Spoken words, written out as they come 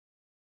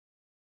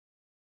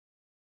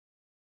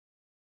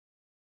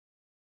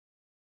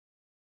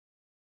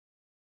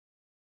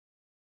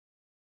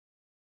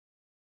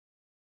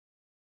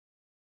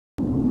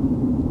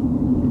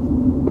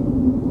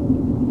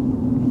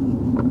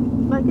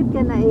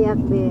umiiyak,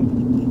 be.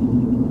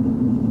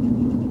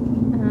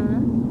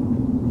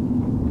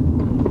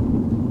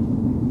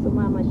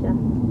 Sumama siya.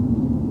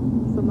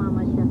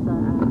 Sumama siya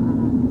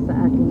sa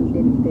aking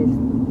dentist.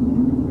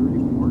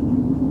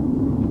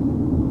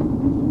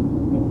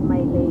 In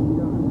my leg.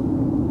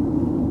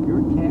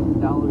 Your tax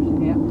dollars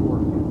at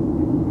work.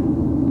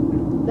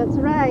 That's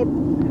right.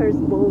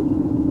 Hers both.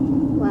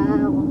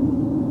 Wow.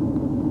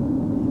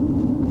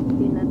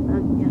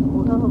 Tinatag niya.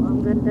 Wow,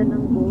 ang ganda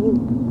ng boat.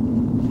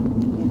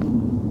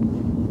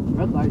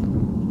 Red light.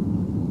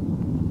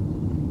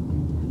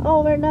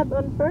 Oh, we're not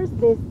on first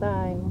this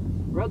time.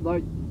 Red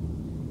light.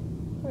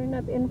 We're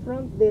not in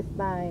front this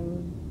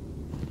time.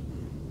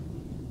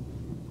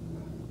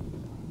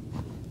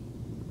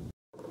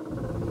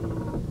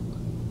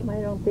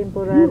 Mayroong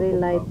temporary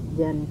light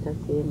dyan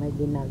kasi may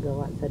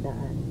ginagawa sa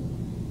daan.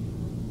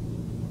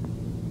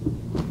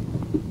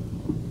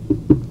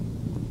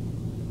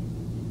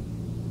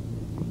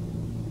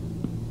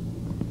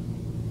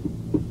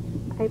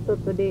 I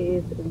thought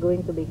today is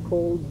going to be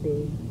cold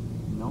day.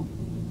 No.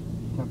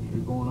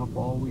 Temperature going up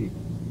all week.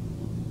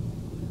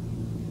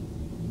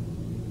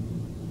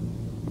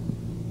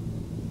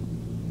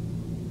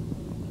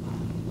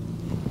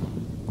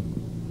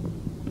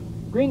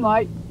 Green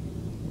light.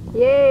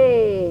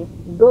 Yay!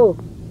 Go!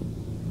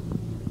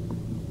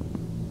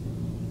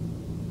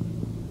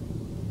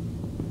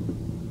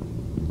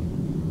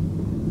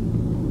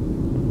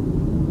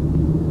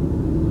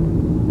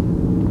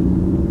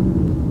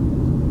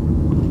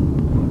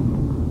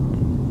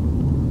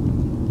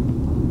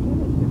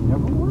 It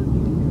never worked.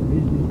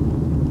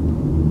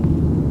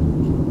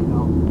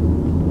 No.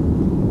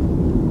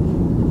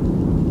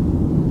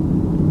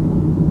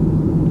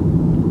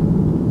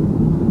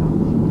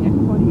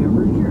 Anybody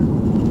ever here?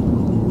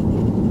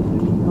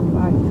 Come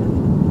by here.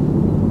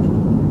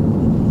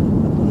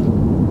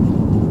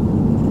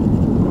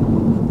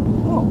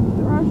 Oh,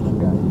 there are some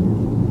guys here.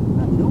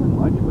 Not doing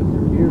much, but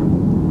they're here.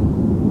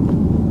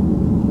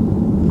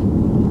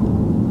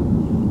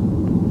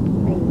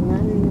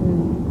 Ayan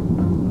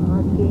ang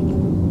aking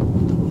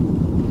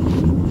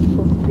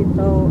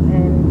hospital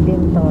and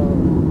dental.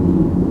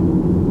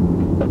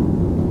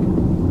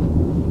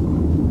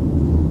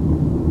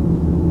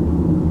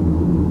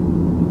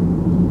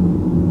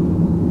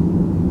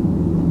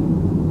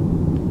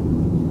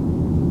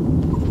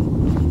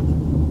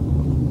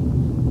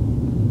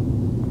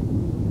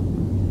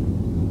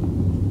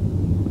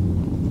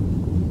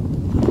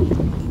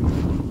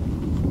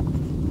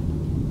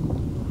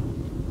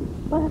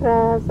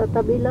 Para sa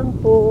tabi lang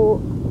po.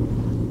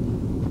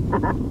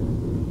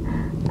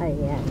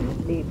 Ayan,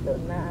 dito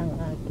na ang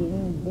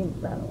aking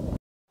dental.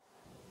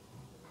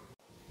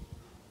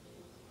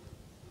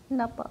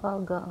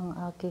 Napaaga ang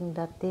aking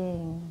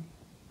dating.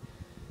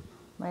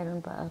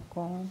 Mayroon pa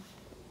akong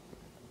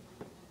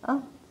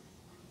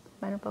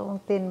mayroon pa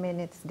akong 10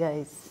 minutes,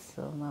 guys.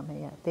 So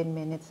mamaya 10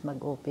 minutes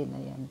mag-open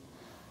na yan.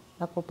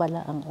 Ako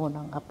pala ang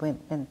unang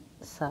appointment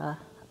sa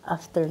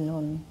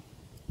afternoon.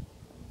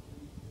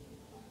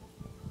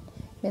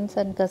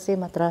 Minsan kasi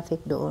matraffic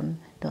doon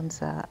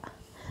sa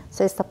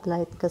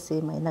stoplight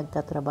kasi may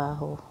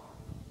nagtatrabaho.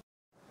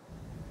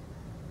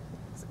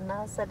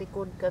 Nasa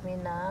likod kami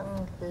ng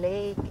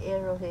Lake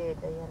Arrowhead.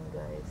 Ayan,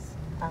 guys,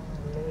 ang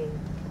lake.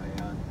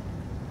 Ayan.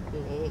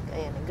 Lake,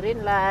 ayan,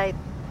 green light.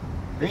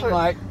 Green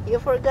light. You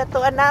forgot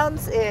to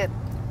announce it.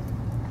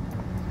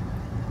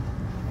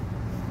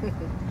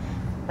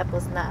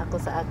 Tapos na ako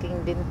sa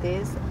aking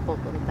dentist.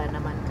 Pupunta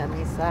naman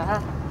kami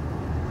sa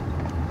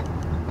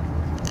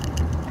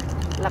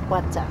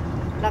Lakwatsa.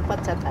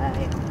 Lakwatsa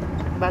tayo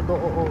bago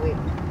uuwi.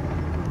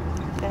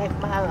 Kahit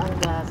mahal ang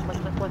gas,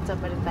 mag-Lakwatsa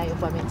pa rin tayo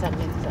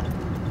paminsan-minsan.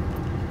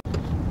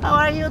 How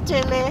are you,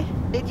 Chile?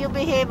 Did you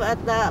behave at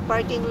the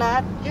parking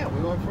lot? Yeah, we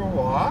went for a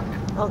walk.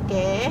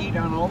 Okay. Peed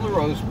on all the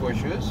rose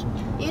bushes.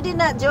 You did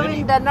not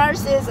join the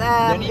nurses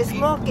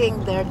smoking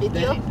there, did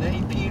you? Then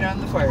he peed on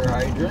the fire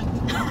hydrant.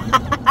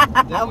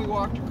 Then we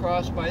walked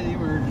across by the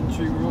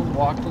emergency room,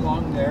 walked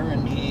along there,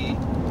 and we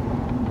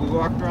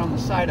walked around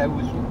the side. I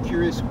was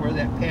curious where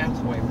that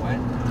pathway went.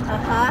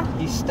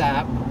 He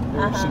stopped.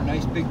 There were some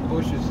nice big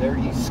bushes there.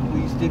 He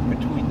squeezed in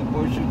between the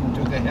bushes and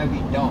took a heavy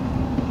dump.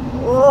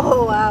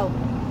 Oh, wow.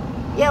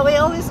 Yeah, we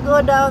always go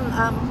down,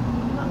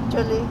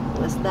 actually,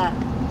 what's that?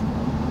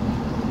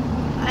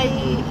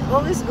 I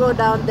always go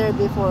down there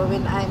before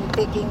when I'm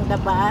taking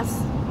the bus.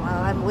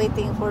 While I'm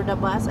waiting for the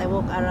bus, I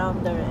walk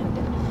around there, and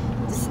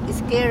it's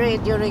scary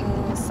during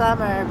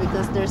summer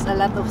because there's a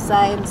lot of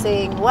signs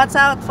saying, watch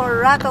out for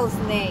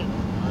rattlesnake.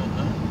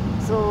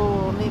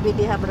 So maybe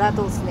they have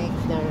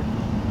rattlesnakes there.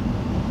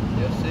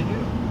 Yes, they do.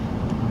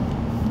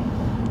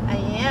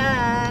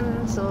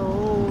 Ayan, so